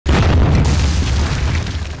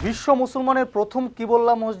বিশ্ব মুসলমানের প্রথম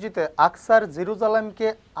কিবল্লা মসজিদে আকসার জেরুজালেমকে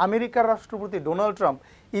আমেরিকার রাষ্ট্রপতি ডোনাল্ড ট্রাম্প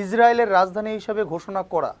ইসরায়েলের রাজধানী হিসেবে ঘোষণা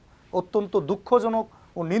করা অত্যন্ত দুঃখজনক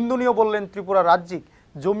ও নিন্দনীয় বললেন ত্রিপুরা রাজ্যিক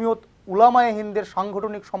জমিয়ত উলামায়ে হিন্দের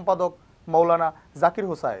সাংগঠনিক সম্পাদক মৌলানা জাকির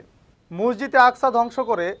হোসাইন। মসজিদে আকসা ধ্বংস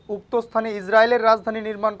করে উক্ত স্থানে ইসরায়েলের রাজধানী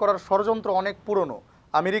নির্মাণ করার ষড়যন্ত্র অনেক পুরনো।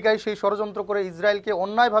 আমেরিকায় সেই ষড়যন্ত্র করে ইসরায়েলকে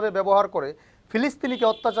অন্যায়ভাবে ব্যবহার করে ফিলিস্তিনিকে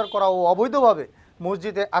অত্যাচার করা ও অবৈধভাবে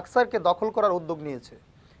মসজিদে আকসারকে দখল করার উদ্যোগ নিয়েছে।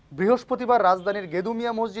 বৃহস্পতিবার রাজধানীর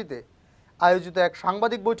গেদুমিয়া মসজিদে আয়োজিত এক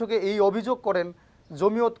সাংবাদিক বৈঠকে এই অভিযোগ করেন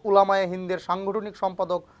জমিয়ত উলামায়ে হিন্দের সাংগঠনিক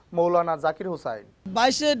সম্পাদক মৌলানা জাকির হোসাইন।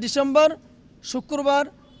 22 ডিসেম্বর শুক্রবার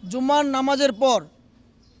জুমার নামাজের পর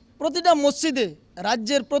প্রতিটা মসজিদে,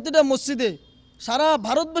 রাজ্যের প্রতিটা মসজিদে, সারা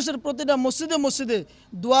ভারতবর্ষের প্রতিটা মসজিদে মসজিদে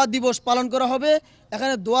দোয়া দিবস পালন করা হবে।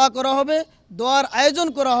 এখানে দোয়া করা হবে, দোয়ার আয়োজন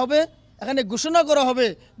করা হবে। এখানে ঘোষণা করা হবে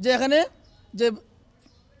যে এখানে যে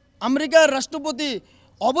আমেরিকার রাষ্ট্রপতি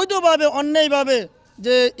অবৈধভাবে অন্যায়ভাবে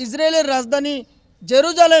যে ইসরায়েলের রাজধানী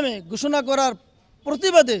জেরুজালেমে ঘোষণা করার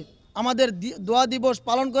প্রতিবাদে আমাদের দোয়া দিবস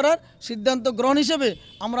পালন করার সিদ্ধান্ত গ্রহণ হিসেবে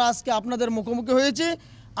আমরা আজকে আপনাদের মুখোমুখি হয়েছি।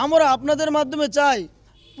 আমরা আপনাদের মাধ্যমে চাই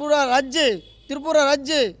পুরা রাজ্যে, ত্রিপুরা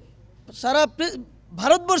রাজ্যে, সারা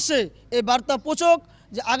ভারতবর্ষে এই বার্তা পৌঁছক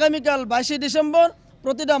যে আগামীকাল 22 ডিসেম্বর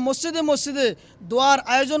প্রতিটা মসজিদে মসজিদে দোয়ার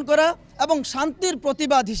আয়োজন করা এবং শান্তির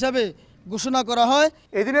প্রতিবাদ হিসাবে ঘোষণা করা হয়।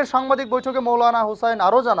 এদিনের সাংবাদিক বৈঠকে মৌলানা হোসাইন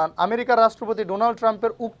আরও জানান, আমেরিকার রাষ্ট্রপতি ডোনাল্ড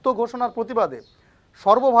ট্রাম্পের উক্ত ঘোষণার প্রতিবাদে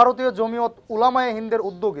সর্বভারতীয় জমিয়ত উলামায়ে হিন্দের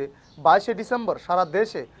উদ্যোগে 22 ডিসেম্বর সারা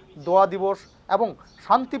দেশে দোয়া দিবস এবং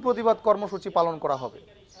শান্তি প্রতিবাদ কর্মসূচি পালন করা হবে।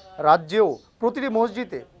 রাজ্যেও প্রতিটি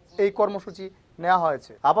মসজিদে এই কর্মসূচি নেওয়া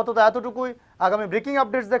হয়েছে। আপাতত এতটুকুই। আগামী ব্রেকিং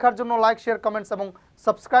আপডেটস দেখার জন্য লাইক, শেয়ার, কমেন্টস এবং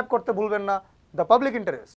সাবস্ক্রাইব করতে ভুলবেন না দ্য পাবলিক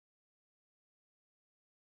ইন্টারেস্ট।